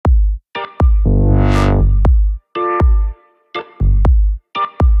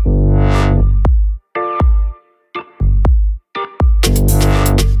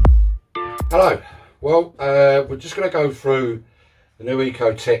Well, we're just going to go through the new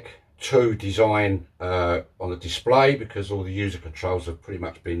EcoTec 2 design on the display, because all the user controls have pretty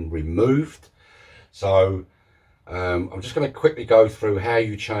much been removed. So I'm just going to quickly go through how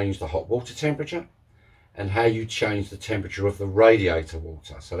you change the hot water temperature and how you change the temperature of the radiator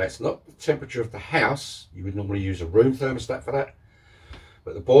water. So that's not the temperature of the house. You would normally use a room thermostat for that,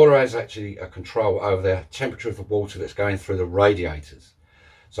 but the boiler has actually a control over the temperature of the water that's going through the radiators.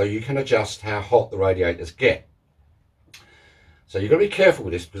 So you can adjust how hot the radiators get. So you've got to be careful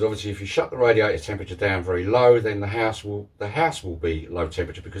with this, because obviously if you shut the radiator temperature down very low, then the house will be low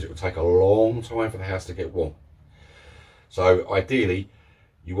temperature, because it will take a long time for the house to get warm. So ideally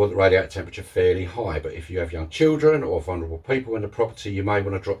you want the radiator temperature fairly high, but if you have young children or vulnerable people in the property, you may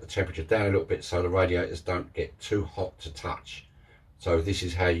want to drop the temperature down a little bit so the radiators don't get too hot to touch. So this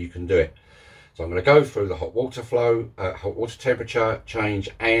is how you can do it. So I'm going to go through the hot water flow, hot water temperature change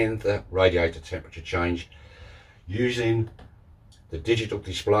and the radiator temperature change using the digital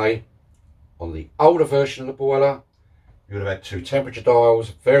display. On the older version of the boiler, you would have had 2 temperature dials,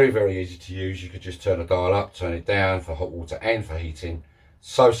 very easy to use. You could just turn the dial up, turn it down for hot water and for heating.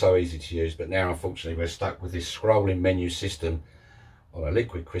 So easy to use. But now unfortunately we're stuck with this scrolling menu system on a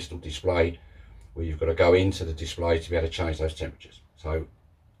liquid crystal display, where you've got to go into the display to be able to change those temperatures. So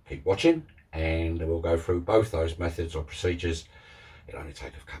keep watching and we'll go through both those methods or procedures. It'll only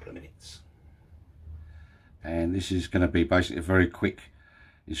take a couple of minutes. And this is going to be basically a very quick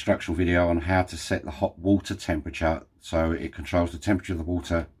instructional video on how to set the hot water temperature, so it controls the temperature of the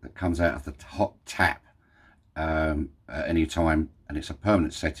water that comes out of the hot tap at any time, and it's a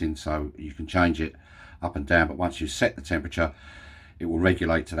permanent setting, so you can change it up and down, but once you set the temperature it will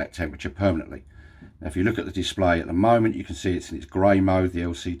regulate to that temperature permanently. Now if you look at the display at the moment, you can see it's in its grey mode, the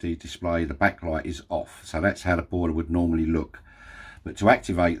LCD display, the backlight is off, so that's how the boiler would normally look. But to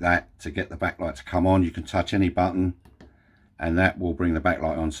activate that, to get the backlight to come on, you can touch any button and that will bring the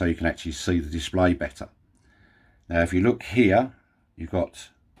backlight on, so you can actually see the display better. Now if you look here, you've got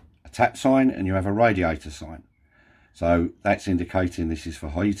a tap sign and you have a radiator sign. So that's indicating this is for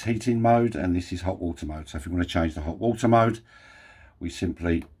heating mode and this is hot water mode. So if you want to change the hot water mode, we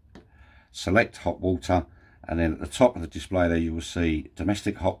simply select hot water, and then at the top of the display there you will see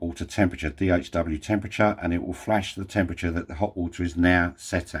domestic hot water temperature, DHW temperature, and it will flash the temperature that the hot water is now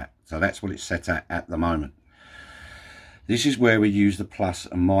set at. So that's what it's set at the moment. This is where we use the plus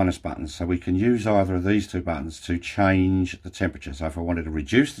and minus buttons, so we can use either of these 2 buttons to change the temperature. So if I wanted to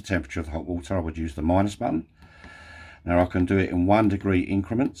reduce the temperature of the hot water, I would use the minus button. Now I can do it in 1 degree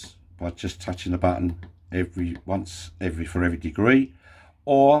increments by just touching the button for every degree,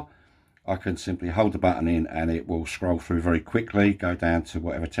 or I can simply hold the button in and it will scroll through very quickly, go down to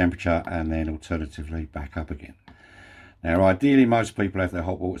whatever temperature, and then alternatively back up again. Now ideally most people have their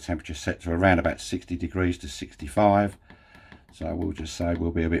hot water temperature set to around about 60 degrees to 65. So we'll just say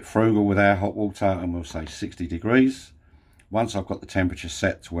we'll be a bit frugal with our hot water and we'll say 60 degrees. Once I've got the temperature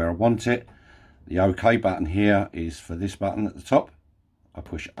set to where I want it, the OK button here is for this button at the top. I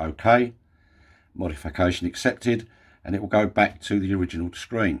push OK, modification accepted, and it will go back to the original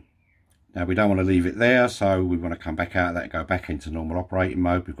screen. Now we don't want to leave it there, so we want to come back out of that and go back into normal operating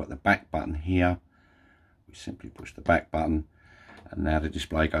mode. We've got the back button here. We simply push the back button and now the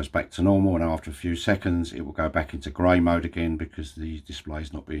display goes back to normal, and after a few seconds it will go back into grey mode again because the display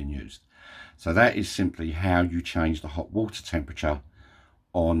is not being used. So that is simply how you change the hot water temperature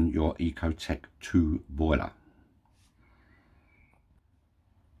on your EcoTec 2 boiler.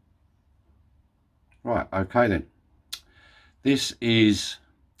 Right, okay then. This is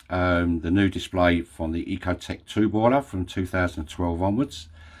the new display from the EcoTec 2 boiler from 2012 onwards.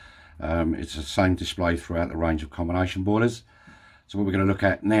 It's the same display throughout the range of combination boilers. So what we're going to look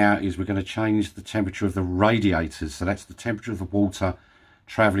at now is we're going to change the temperature of the radiators. So that's the temperature of the water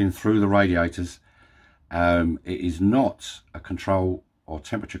travelling through the radiators. It is not a control or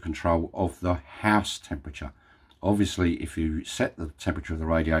temperature control of the house temperature. Obviously if you set the temperature of the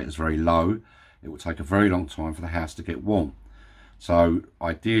radiators very low, it will take a very long time for the house to get warm. So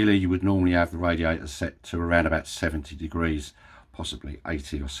ideally you would normally have the radiator set to around about 70 degrees, possibly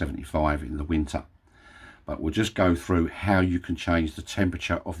 80 or 75 in the winter. But we'll just go through how you can change the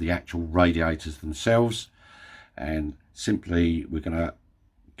temperature of the actual radiators themselves, and simply we're going to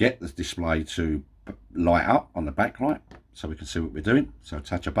get the display to light up on the backlight so we can see what we're doing. So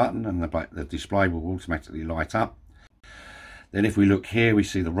touch a button and the display will automatically light up. Then if we look here, we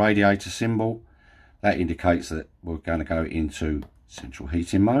see the radiator symbol. That indicates that we're going to go into central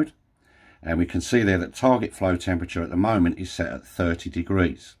heating mode, and we can see there that target flow temperature at the moment is set at 30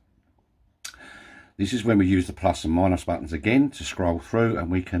 degrees. This is when we use the plus and minus buttons again to scroll through,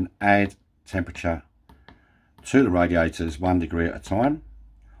 and we can add temperature to the radiators 1 degree at a time,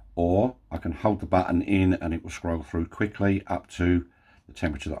 or I can hold the button in and it will scroll through quickly up to the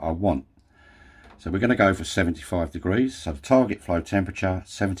temperature that I want. So we're going to go for 75 degrees. So the target flow temperature,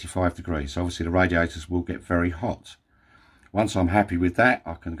 75 degrees. So obviously the radiators will get very hot. Once I'm happy with that,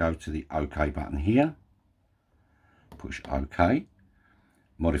 I can go to the OK button here. Push OK.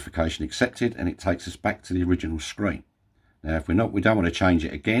 Modification accepted, and it takes us back to the original screen. Now if we don't want to change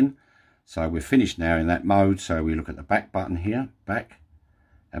it again, so we're finished now in that mode. So we look at the back button here, back,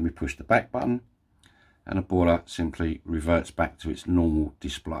 and we push the back button, and the boiler simply reverts back to its normal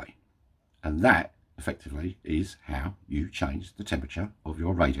display. And that effectively is how you change the temperature of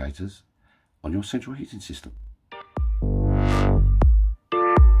your radiators on your central heating system.